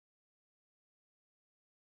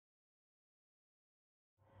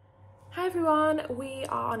Hi everyone, we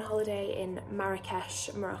are on holiday in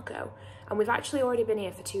Marrakech, Morocco, and we've actually already been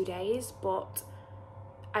here for 2 days, but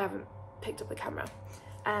I haven't picked up the camera.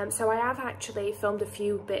 So I have actually filmed a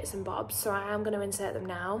few bits and bobs, so I am going to insert them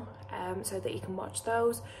now so that you can watch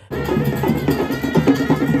those.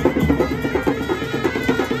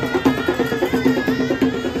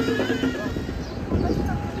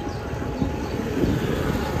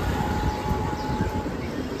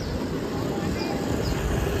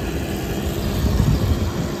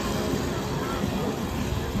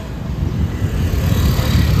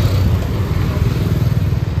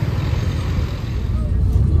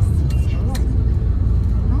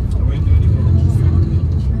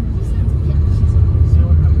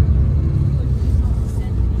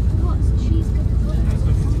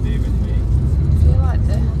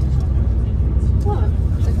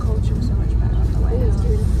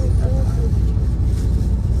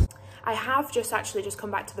 I have just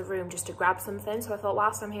come back to the room just to grab something, so I thought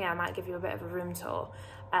whilst I'm here I might give you a bit of a room tour.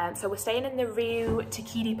 So we're staying in the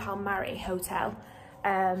Tikida Palmeraie hotel.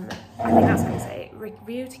 I think that's how you say it.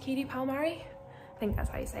 Tikida Palmeraie? I think that's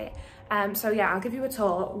how you say it. So yeah, I'll give you a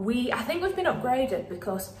tour. I think we've been upgraded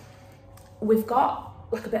because we've got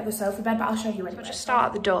like a bit of a sofa bed, but I'll show you anyway. So just start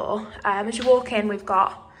at the door. As you walk in, we've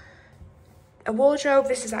got a wardrobe.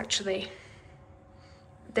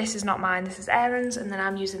 This is not mine, this is Aaron's, and then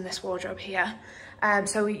I'm using this wardrobe here.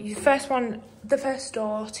 So the first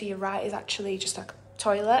door to your right is actually just like a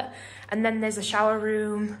toilet, and then there's a shower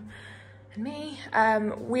room and me.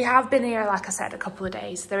 We have been here, like I said, a couple of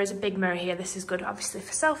days. There is a big mirror here. This is good obviously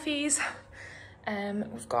for selfies.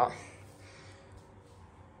 We've got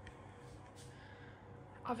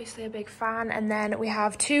obviously a big fan, and then we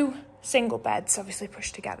have 2 single beds obviously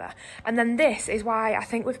pushed together. And then this is why I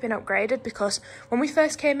think we've been upgraded, because when we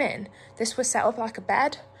first came in this was set up like a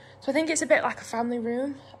bed, so I think it's a bit like a family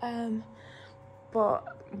room, but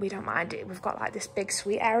we don't mind it. We've got like this big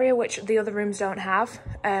suite area which the other rooms don't have,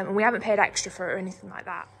 and we haven't paid extra for it or anything like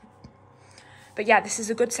that. But yeah, this is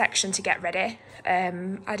a good section to get ready.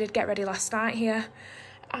 I did get ready last night here,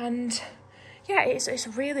 and yeah, it is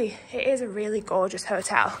a really gorgeous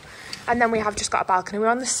hotel. And then we have just got a balcony. We're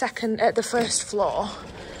on the first floor,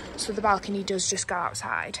 so the balcony does just go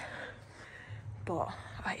outside. But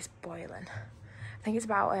it's boiling. I think it's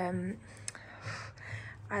about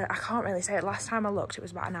I can't really say it. Last time I looked, it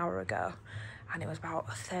was about an hour ago, and it was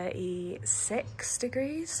about 36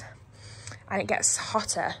 degrees. And it gets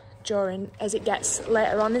hotter as it gets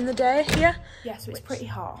later on in the day here. Yeah, so it's pretty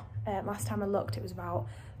hot. Last time I looked, it was about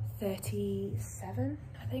 37,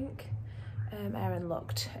 I think. Aaron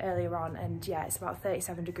looked earlier on, and yeah, it's about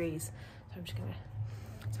 37 degrees. So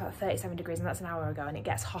it's about 37 degrees, and that's an hour ago, and it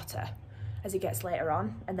gets hotter as it gets later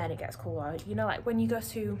on, and then it gets cooler. You know, like when you go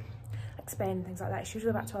to like Spain and things like that, it's usually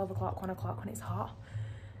about 12 o'clock, 1 o'clock when it's hot.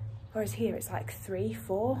 Whereas here it's like 3,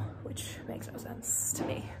 4, which makes no sense to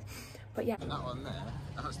me. But yeah. And that one there,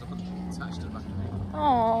 that's the hook attached to the back of it.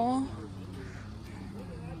 Aww.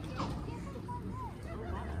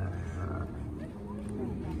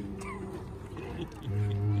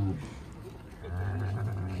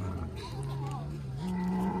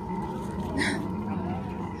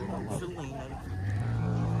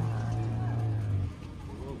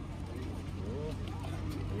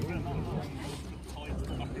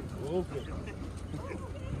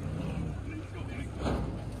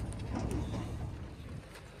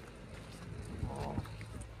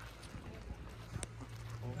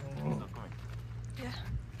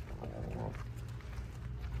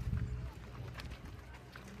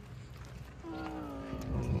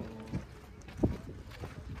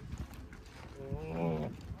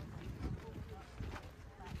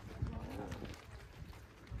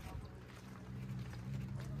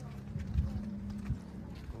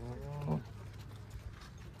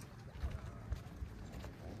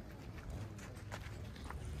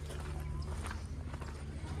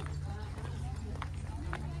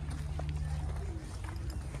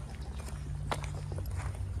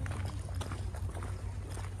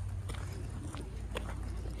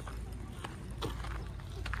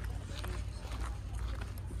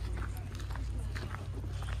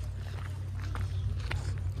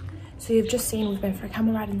 So you've just seen we've been for a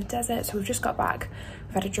camel ride in the desert, so we've just got back.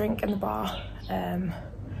 We've had a drink in the bar.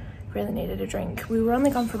 Really needed a drink. We were only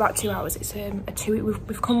gone for about 2 hours. It's a TUI,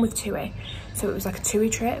 we've come with TUI, so it was like a TUI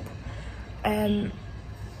trip. I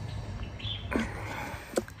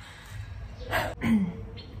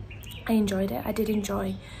enjoyed it. I did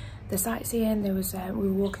enjoy the sightseeing. There was we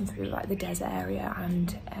were walking through like the desert area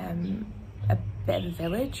and a bit of a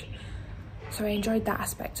village. So I enjoyed that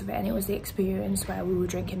aspect of it, and it was the experience where we were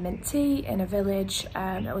drinking mint tea in a village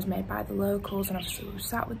that was made by the locals, and obviously we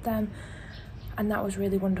sat with them, and that was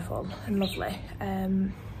really wonderful and lovely.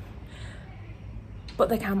 But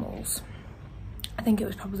the camels, I think it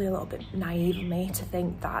was probably a little bit naive of me to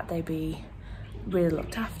think that they'd be really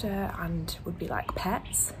looked after and would be like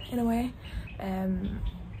pets in a way. I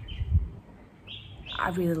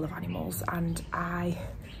really love animals, and I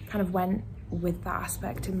kind of went with that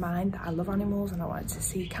aspect in mind, that I love animals and I wanted to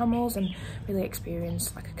see camels and really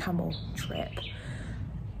experience like a camel trip.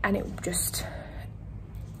 And it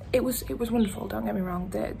was wonderful, don't get me wrong.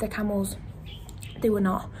 The camels, they were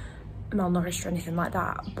not malnourished or anything like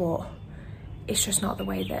that, but it's just not the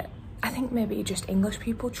way that I think maybe just English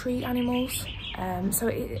people treat animals.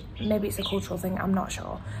 So maybe it's a cultural thing, I'm not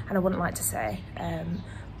sure, and I wouldn't like to say,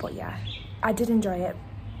 but yeah, I did enjoy it.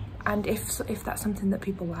 And if that's something that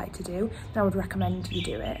people like to do, then I would recommend you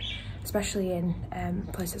do it, especially in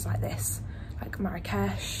places like this, like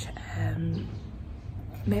Marrakech,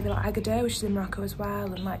 maybe like Agadir, which is in Morocco as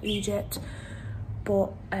well, and like Egypt.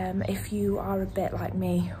 But if you are a bit like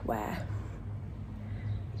me, where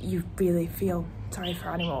you really feel sorry for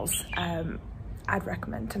animals, I'd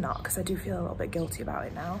recommend to not, because I do feel a little bit guilty about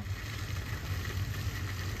it now.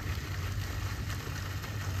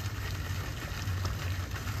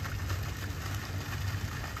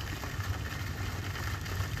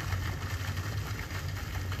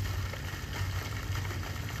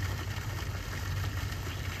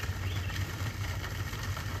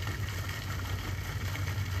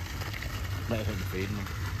 Might have been feeding them.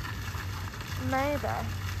 Maybe. I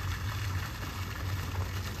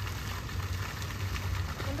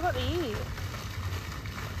wonder what they eat.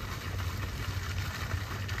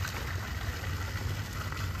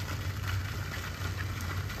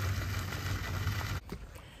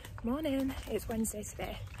 Morning, it's Wednesday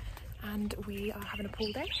today and we are having a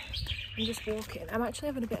pool day. I'm just walking. I'm actually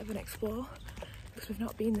having a bit of an explore because we've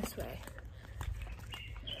not been this way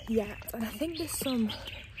yet, and I think there's some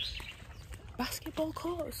basketball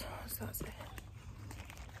courts. What's that say?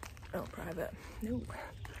 Oh, private. No.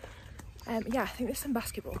 Yeah, I think there's some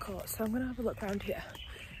basketball courts, so I'm gonna have a look around here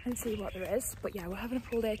and see what there is. But yeah, we're having a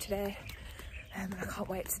pool day today, and I can't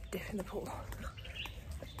wait to dip in the pool.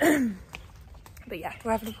 But yeah,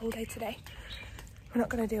 we're having a pool day today. We're not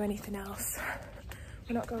gonna do anything else.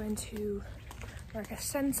 We're not going to Marrakech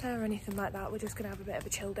Centre or anything like that. We're just gonna have a bit of a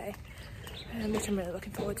chill day, which I'm really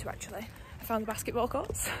looking forward to actually. I found the basketball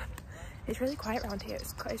courts. It's really quiet around here.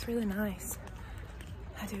 It's really nice.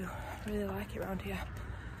 I do really like it around here.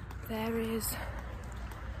 There is,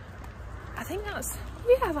 I think that's,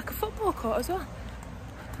 yeah, like a football court as well.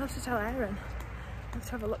 I'll have to tell Aaron. I'll have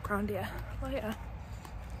to have a look around here later.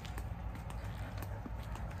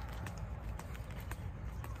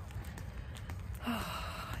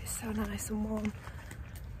 Oh, it's so nice and warm.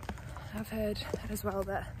 I've heard as well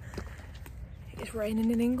that it's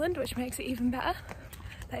raining in England, which makes it even better.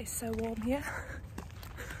 That is so warm here.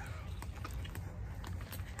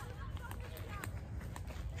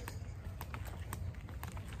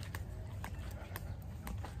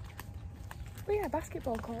 But yeah,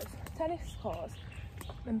 basketball courts, tennis courts,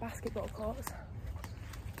 and basketball courts.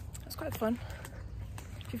 That's quite fun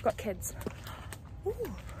if you've got kids. Ooh,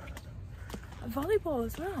 a volleyball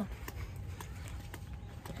as well.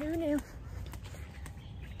 Who knew?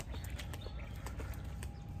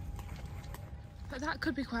 But that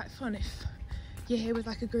could be quite fun if you're here with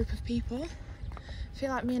like a group of people. I feel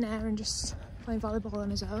like me and Aaron just playing volleyball on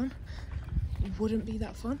his own wouldn't be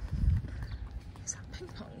that fun. Is that ping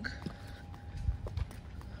pong?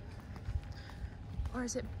 Or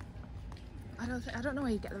is it, I don't know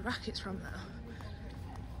where you get the rackets from though.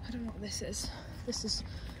 I don't know what this is. This is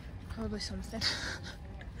probably something.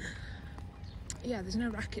 Yeah, there's no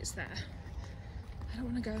rackets there. I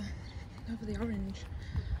don't want to go over the orange.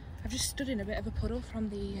 I've just stood in a bit of a puddle from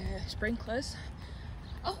the sprinklers.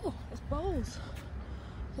 Oh, it's bowls.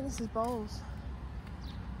 I think this is bowls.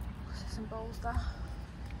 There's some bowls there.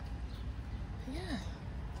 Yeah.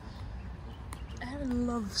 Aaron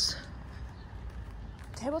loves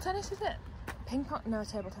table tennis, is it? Ping pong? No,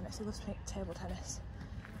 table tennis. He loves table tennis.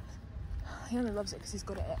 He only loves it because he's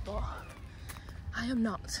good at it, but I am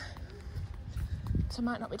not. So I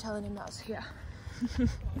might not be telling him that's here.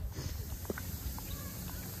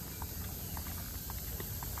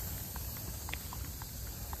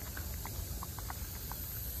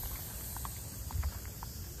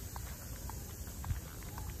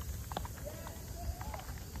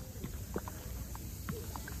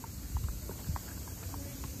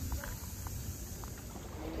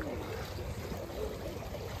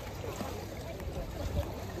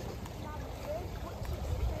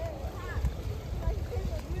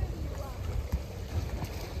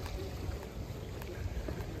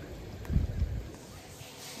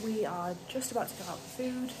 are just about to go out for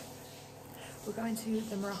food. We're going to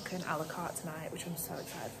the Moroccan a la carte tonight, which I'm so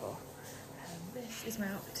excited for. This is my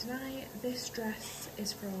outfit tonight. This dress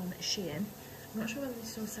is from Shein. I'm not sure whether they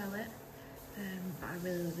still sell it, but I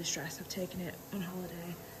really love this dress. I've taken it on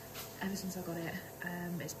holiday ever since I got it.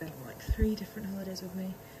 It's been on like 3 different holidays with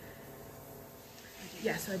me.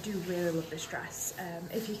 Yeah, so I do really love this dress.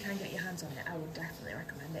 If you can get your hands on it, I would definitely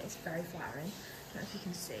recommend it. It's very flattering. I don't know if you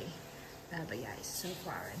can see, but yeah, it's so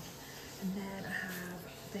flattering. And then I have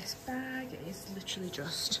this bag. It is literally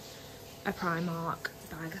just a Primark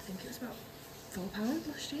bag. I think it was about £4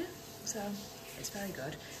 last year, so it's very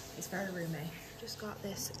good. It's very roomy. Just got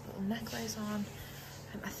this little necklace on.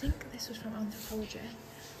 I think this was from Anthropology.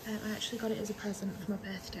 I actually got it as a present for my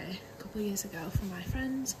birthday a couple of years ago from my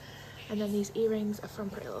friends. And then these earrings are from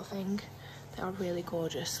Pretty Little Thing. They are really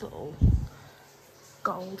gorgeous little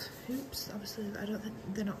gold hoops. Obviously, I don't think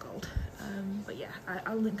they're not gold, but yeah,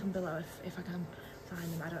 I'll link them below if I can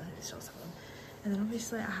find them. I don't think they still sell them. And then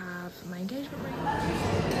obviously I have my engagement ring.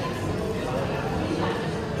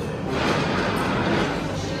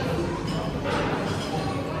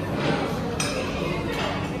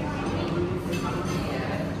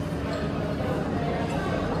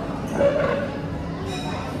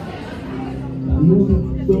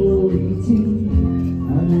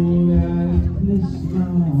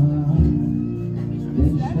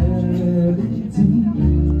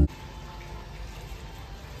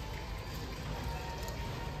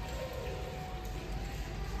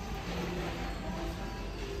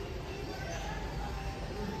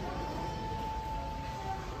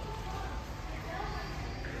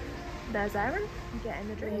 There's Aaron getting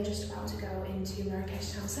the drink. We're just about to go into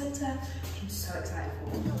Marrakech town centre, which I'm so excited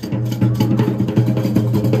for.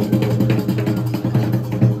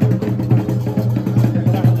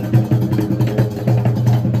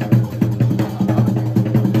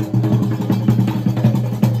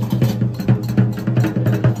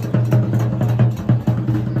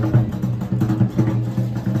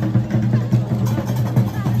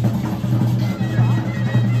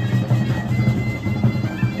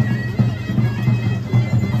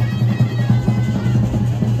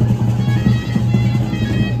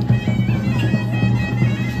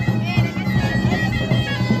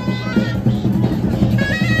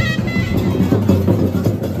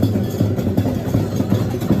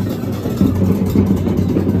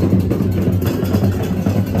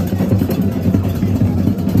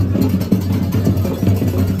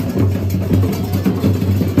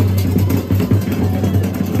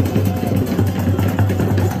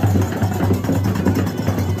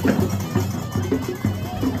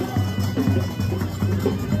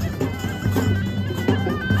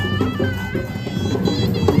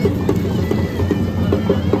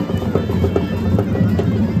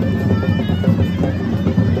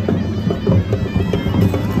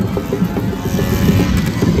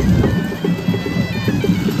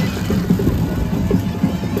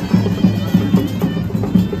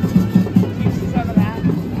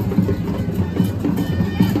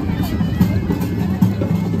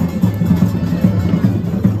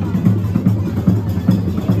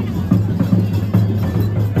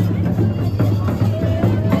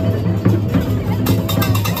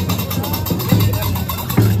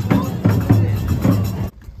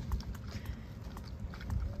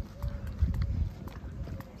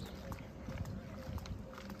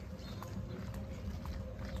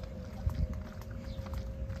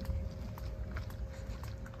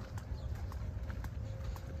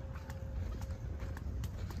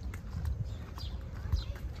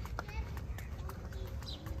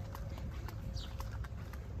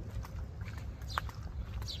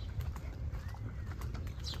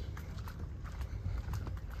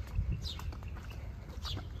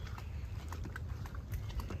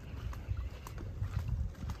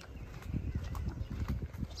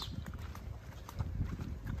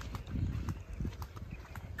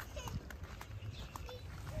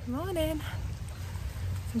 Morning.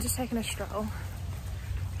 I'm just taking a stroll.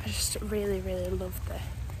 I just really love the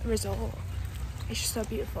resort. It's just so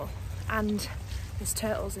beautiful, and there's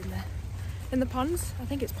turtles in the ponds. I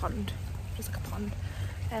think it's pond, just like a pond.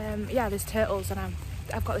 Yeah, there's turtles, and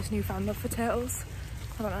I've got this newfound love for turtles.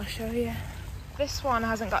 I want to show you. This one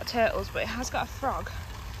hasn't got turtles, but it has got a frog.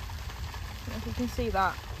 I don't know if you can see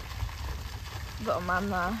that little man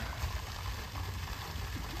there.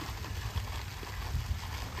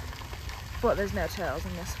 But there's no turtles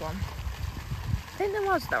in this one. I think there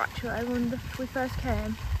was though, actually, when we first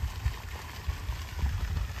came.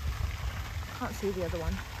 Can't see the other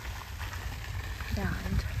one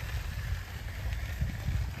behind.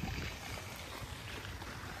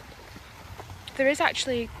 There is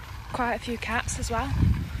actually quite a few cats as well,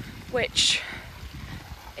 which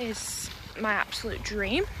is my absolute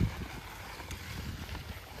dream.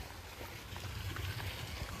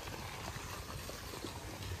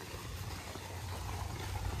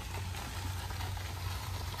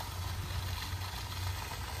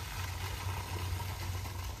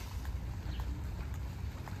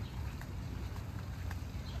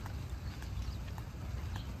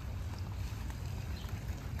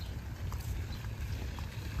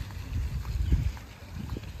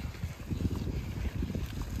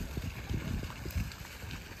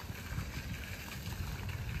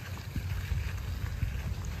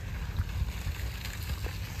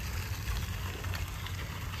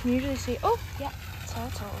 You can usually see, oh yeah,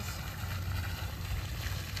 turtles.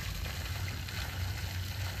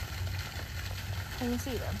 Can you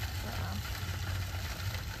see them? Right now.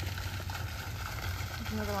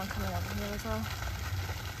 There's another one coming over here as well.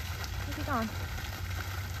 Where's he gone?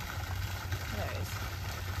 There he is.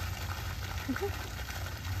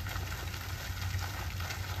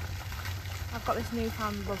 I've got this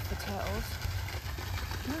newfound love for turtles.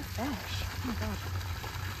 No fish. Oh my god.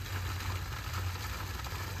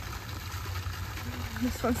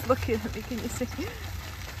 This one's looking at me, can you see?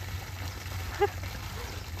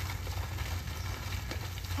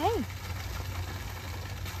 Hey!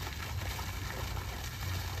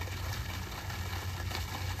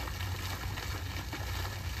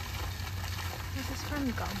 Where's his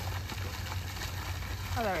friend gone?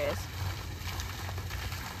 Oh, there he is.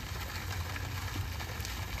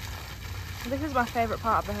 This is my favourite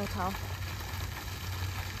part of the hotel.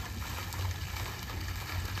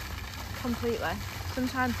 Completely.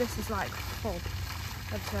 Sometimes this is like full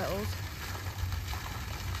of turtles.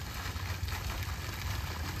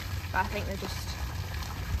 But I think they're just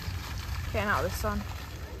getting out of the sun.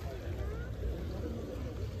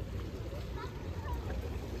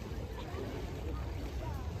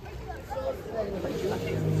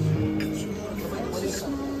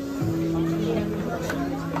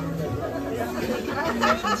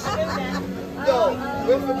 Yo,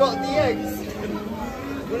 we forgot the eggs.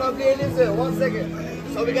 We're not being into it. 1 second.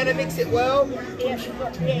 So we're gonna mix it well.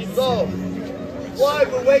 So while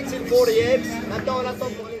we're waiting for the eggs,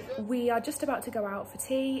 we are just about to go out for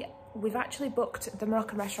tea. We've actually booked the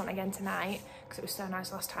Moroccan restaurant again tonight because it was so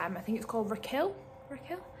nice last time. I think it's called Rakil.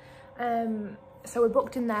 So we're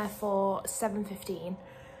booked in there for 7:15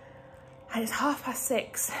 and it's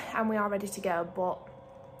 6:30 and we are ready to go, but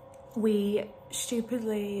we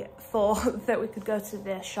stupidly thought that we could go to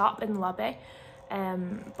the shop in the lobby,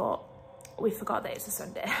 but we forgot that it's a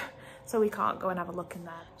Sunday, so we can't go and have a look in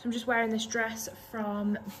there. So I'm just wearing this dress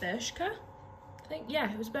from Bershka. I think, yeah,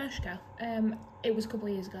 it was Bershka. It was a couple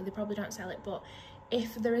of years ago. They probably don't sell it, but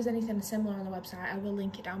if there is anything similar on the website, I will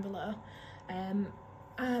link it down below.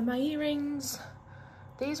 My earrings,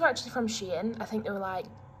 these were actually from Shein. I think they were like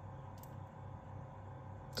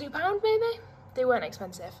 £2 maybe. They weren't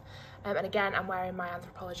expensive. And again, I'm wearing my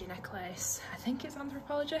anthropology necklace. I think it's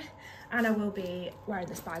anthropology. And I will be wearing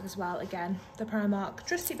this bag as well. Again, the Primark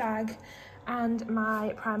trusty bag and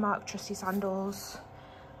my Primark trusty sandals.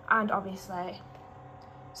 And obviously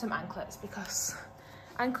some anklets, because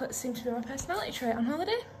anklets seem to be my personality trait on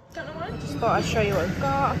holiday. Don't know why. Just thought I'd show you what we've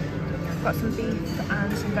got. We've got some beef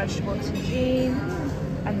and some vegetable tagine.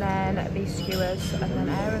 And then these skewers. And then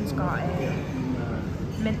Aaron's got a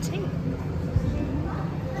mint tea.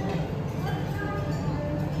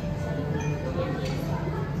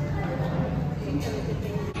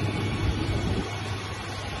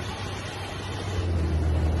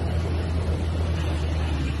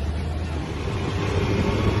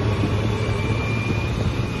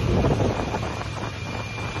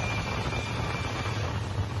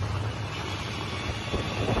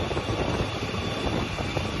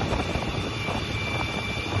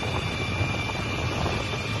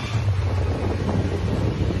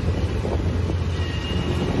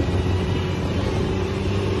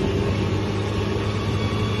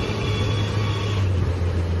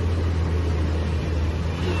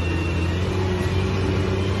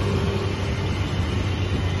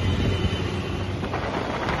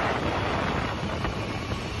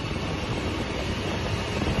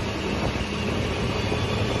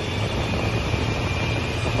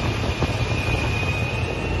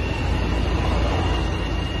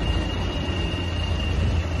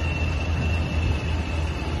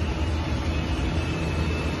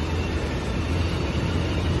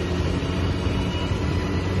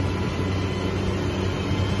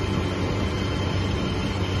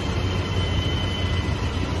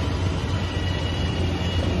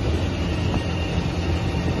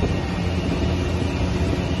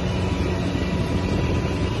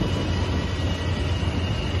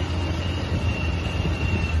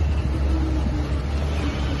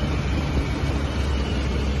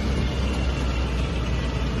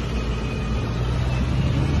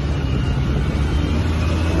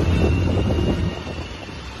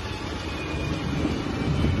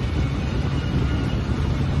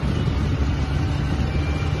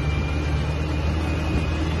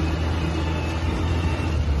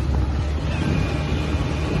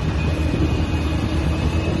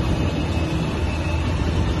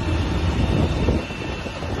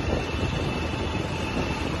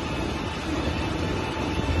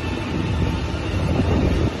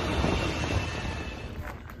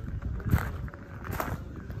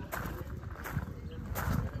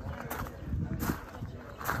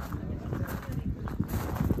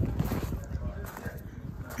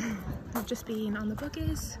 We've just been on the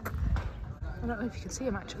buggies. I don't know if you can see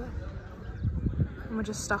them actually. And we're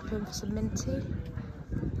just stopping for some mint tea.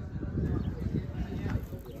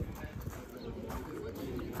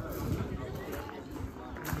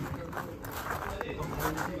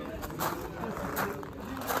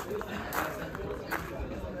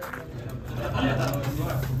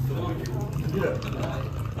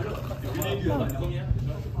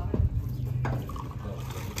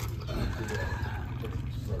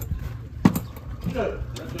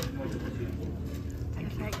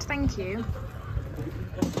 Perfect, thank you.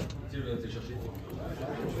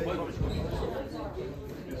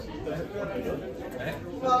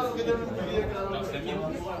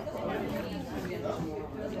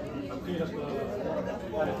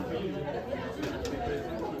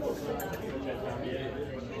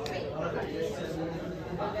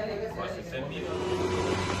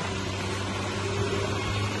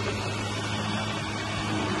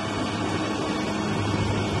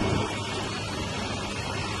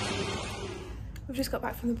 We've just got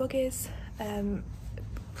back from the buggies. It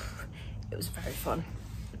was very fun.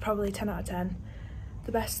 Probably 10 out of 10.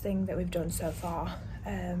 The best thing that we've done so far.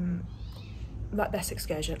 That best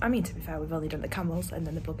excursion. I mean, to be fair, we've only done the camels and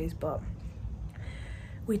then the buggies, but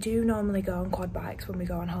we do normally go on quad bikes when we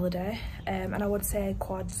go on holiday. And I would say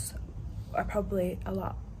quads are probably a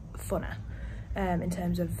lot funner in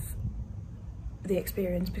terms of the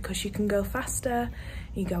experience, because you can go faster,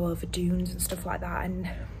 you go over dunes and stuff like that, and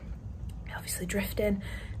obviously drifting,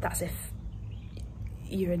 that's if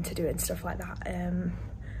you're into doing stuff like that.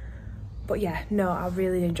 But yeah, no, I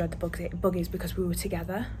really enjoyed the buggies because we were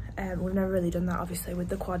together. We've never really done that. Obviously with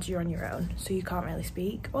the quads you're on your own, so you can't really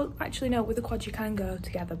speak. Well, actually no, with the quads you can go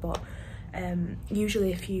together, but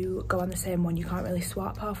usually if you go on the same one you can't really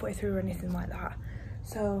swap halfway through or anything like that.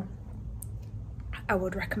 So I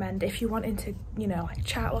would recommend, if you're wanting to, you know, like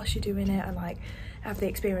chat whilst you're doing it and like have the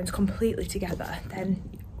experience completely together,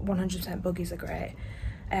 then 100% buggies are great.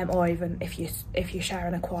 Or even if you're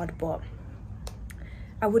sharing a quad, but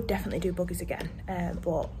I would definitely do buggies again.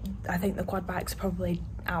 But I think the quad bikes are probably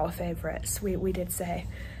our favourites. We did say,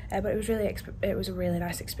 but it was a really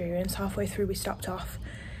nice experience. Halfway through we stopped off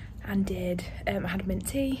and had mint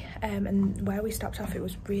tea, and where we stopped off it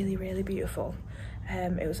was really beautiful.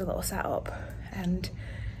 It was a little setup, and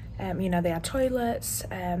you know, they had toilets,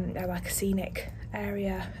 they had like a scenic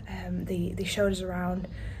area. They showed us around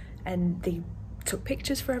and they took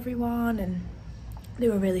pictures for everyone, and they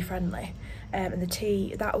were really friendly. And the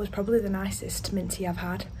tea, that was probably the nicest mint tea I've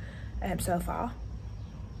had so far.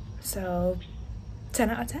 So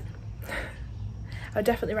 10 out of 10. I would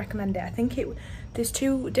definitely recommend it. I think there's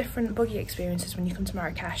two different buggy experiences when you come to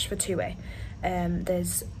Marrakech for two-way.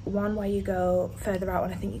 There's one where you go further out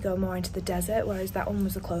and I think you go more into the desert, whereas that one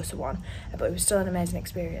was the closer one, but it was still an amazing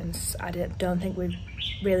experience. I don't think we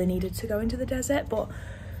really needed to go into the desert, but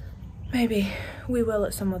maybe we will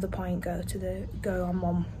at some other point go on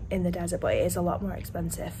one in the desert, but it is a lot more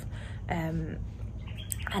expensive and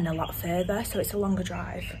a lot further, so it's a longer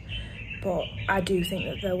drive. But I do think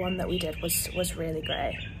that the one that we did was really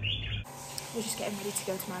great. We're just getting ready to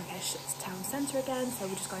go to Marrakech town centre again, so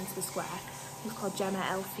we're just going to the square. It's called Gemma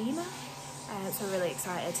El Fina, so we're really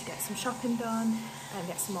excited to get some shopping done and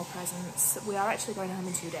get some more presents. We are actually going home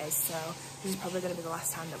in 2 days, so this is probably going to be the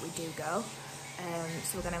last time that we do go.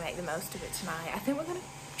 So we're going to make the most of it tonight. I think we're going to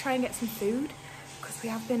try and get some food, because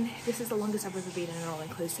this is the longest I've ever been in an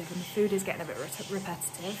all-inclusive, and the food is getting a bit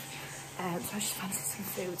repetitive. So I just fancy some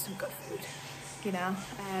food, some good food, you know.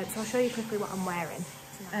 So I'll show you quickly what I'm wearing.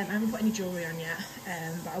 I haven't put any jewellery on yet,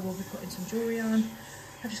 but I will be putting some jewellery on.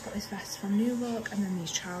 I've just got this vest from New Look, and then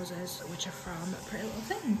these trousers, which are from Pretty Little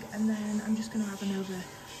Thing. And then I'm just going to have a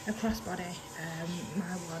crossbody.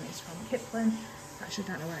 My one is from Kipling. I actually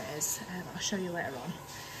don't know where it is, but I'll show you later on.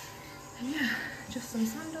 And yeah, just some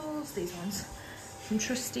sandals, these ones. Some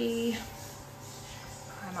trusty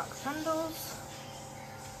Primark sandals.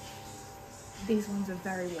 These ones are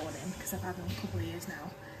very worn in because I've had them a couple of years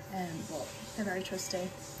now, but they're very trusty,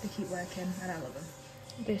 they keep working, and I love them.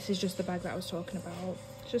 This is just the bag that I was talking about.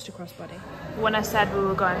 It's just a crossbody. When I said we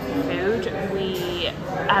were going for food, we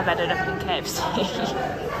have ended up in KFC.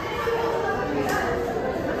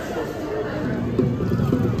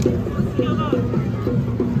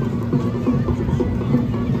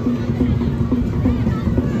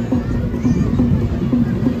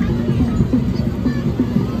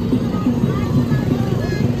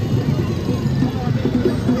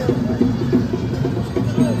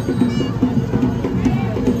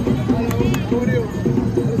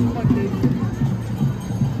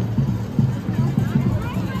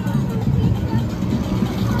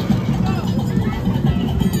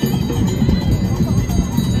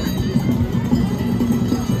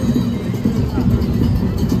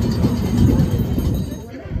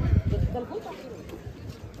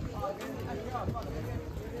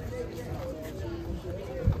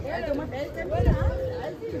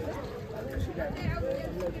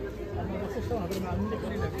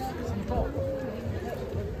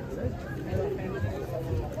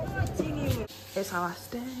 It's our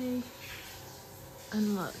last day,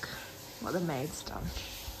 and look what the maid's done.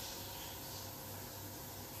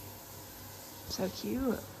 So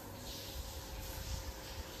cute.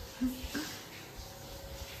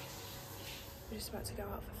 We're just about to go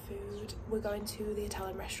out for food. We're going to the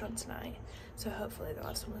Italian restaurant tonight, so hopefully they'll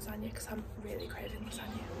have some lasagna because I'm really craving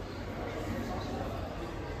lasagna.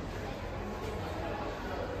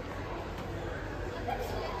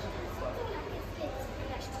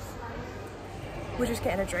 We're just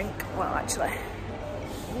getting a drink. Well, actually,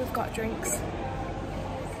 we've got drinks.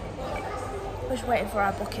 We're just waiting for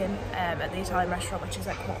our booking at the Italian restaurant, which is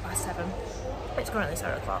like 7:15. It's currently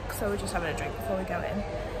 7 o'clock, so we're just having a drink before we go in.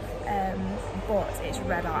 But it's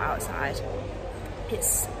red hot outside.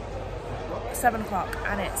 It's 7 o'clock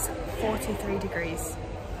and it's 43 degrees.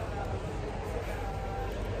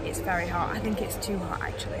 It's very hot. I think it's too hot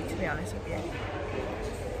actually, to be honest with you.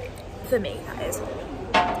 For me, that is.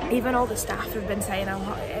 Even all the staff have been saying how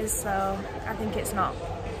hot it is, so I think it's not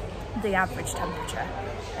the average temperature.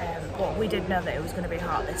 But we did know that it was going to be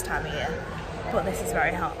hot this time of year. But this is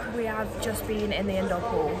very hot. We have just been in the indoor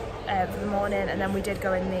pool for the morning, and then we did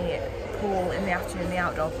go in the pool in the afternoon, the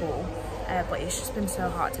outdoor pool, but it's just been so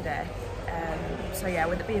hot today. So yeah,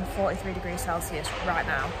 with it being 43 degrees Celsius right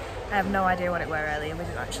now, I have no idea what it were earlier, we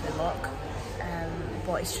didn't actually look,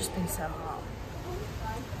 but it's just been so hot.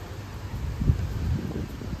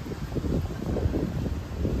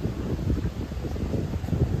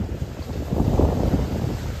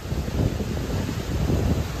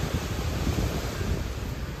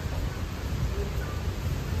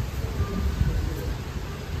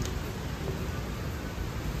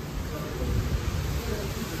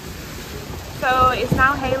 So it's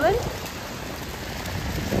now hailing. I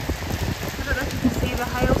don't know if you can see the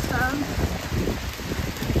hailstones,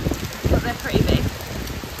 but they're pretty big.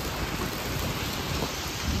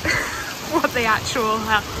 What the actual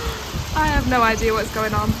hell? I have no idea what's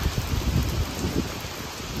going on.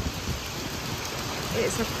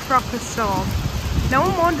 It's a proper storm. No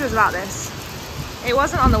one warned us about this. It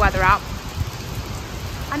wasn't on the weather app.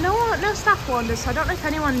 And no staff warned us, so I don't know if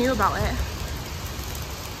anyone knew about it.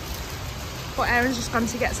 But Aaron's just gone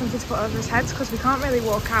to get something to put over his heads because we can't really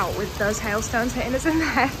walk out with those hailstones hitting us in the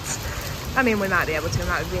heads. I mean, we might be able to, and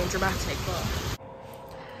that would be dramatic, but...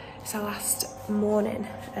 It's our last morning.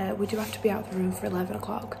 We do have to be out of the room for 11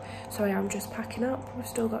 o'clock, so I am just packing up. We've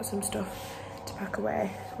still got some stuff to pack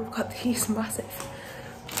away. We've got these massive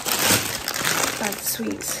bags of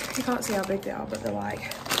sweets. You can't see how big they are, but they're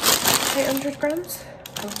like 800 grams.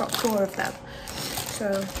 And we've got 4 of them.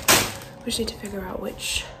 So we just need to figure out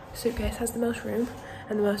which suitcase has the most room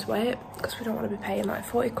and the most weight, because we don't want to be paying like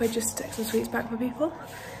 40 quid just to take some sweets back for people.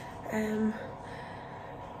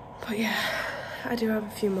 But yeah, I do have a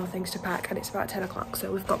few more things to pack, and it's about 10 o'clock,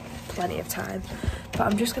 so we've got plenty of time. But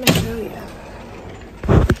I'm just going to show you.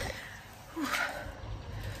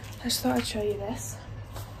 I just thought I'd show you this.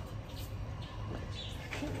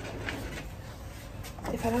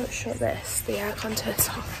 If I don't shut this, the aircon turns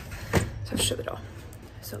off. So I've shut the door.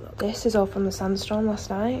 So look, this is all from the sandstorm last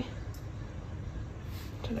night.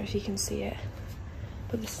 Don't know if you can see it,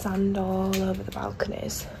 but the sand all over the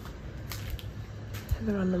balconies.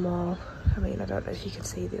 They're on them all. I mean, I don't know if you can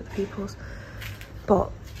see the other people's,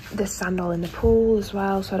 but there's sand all in the pool as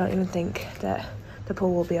well, so I don't even think that the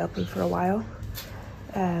pool will be open for a while.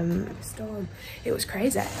 Storm. It was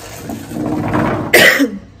crazy.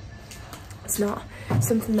 It's not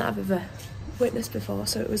something that I've ever witnessed before,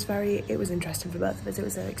 so it was interesting for both of us. It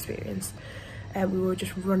was an experience. We were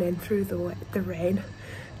just running through the rain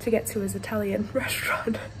to get to his Italian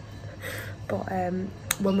restaurant. But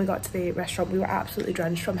when we got to the restaurant, we were absolutely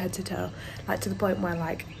drenched from head to toe, like to the point where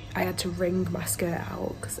like I had to wring my skirt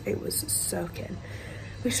out because it was soaking.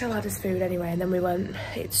 We still had his food anyway, and then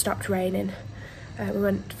it stopped raining. We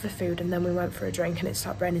went for food, and then we went for a drink, and it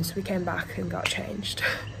stopped raining, so we came back and got changed.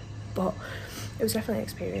 But it was definitely an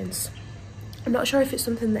experience. I'm not sure if it's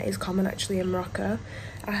something that is common actually in Morocco.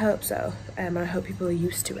 I hope so, and I hope people are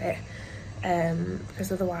used to it,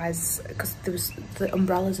 because otherwise, because there was the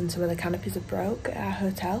umbrellas and some of the canopies are broke at our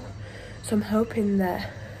hotel, so I'm hoping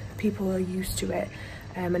that people are used to it,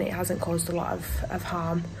 and it hasn't caused a lot of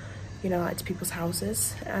harm, you know, like to people's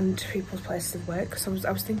houses and people's places of work. So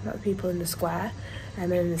I was thinking about the people in the square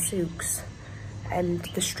and in the souks, and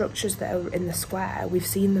the structures that are in the square, we've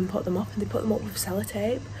seen them put them up, and they put them up with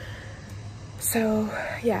sellotape. So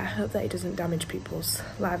yeah, I hope that it doesn't damage people's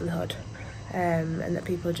livelihood, and that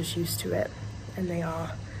people are just used to it, and they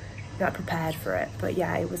are not prepared for it. But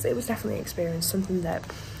yeah, it was definitely an experience, something that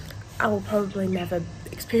I will probably never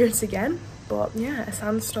experience again. But yeah, a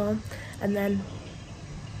sandstorm, and then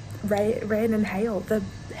rain and hail. The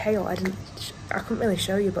hail, I couldn't really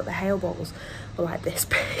show you, but the hail balls were like this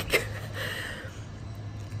big.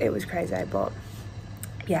 It was crazy, but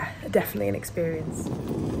yeah, definitely an experience.